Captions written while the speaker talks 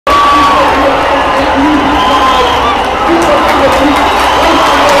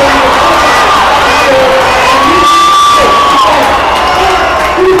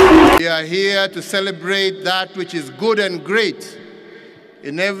here to celebrate that which is good and great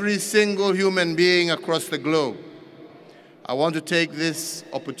in every single human being across the globe. I want to take this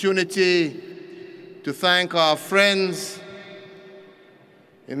opportunity to thank our friends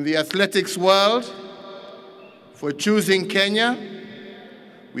in the athletics world for choosing Kenya.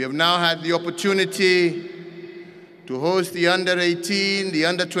 We have now had the opportunity to host the under-18, the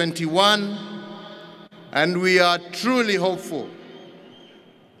under-21, and we are truly hopeful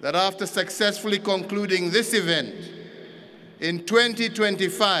that after successfully concluding this event in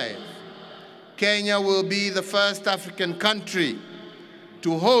 2025, Kenya will be the first African country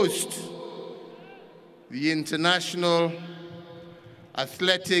to host the International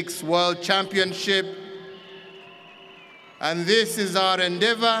Athletics World Championship. And this is our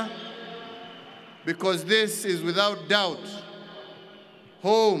endeavor, because this is without doubt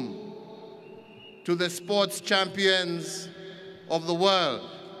home to the sports champions of the world.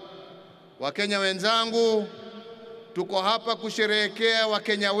 Wakenya wenzangu, tuko hapa kusherehekea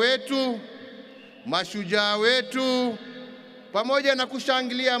Wakenya wetu, mashujaa wetu, pamoja na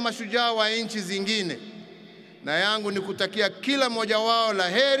kushangilia mashujaa wa nchi zingine. Na yangu ni kutakia kila mmoja wao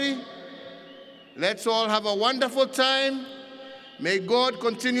laheri. Let's all have a wonderful time. May God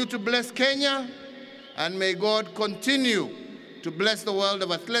continue to bless Kenya, and may God continue to bless the world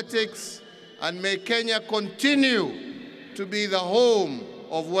of athletics, and may Kenya continue to be the home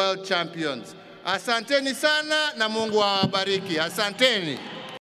of world champions. Asanteni sana na Mungu awabariki. Asanteni.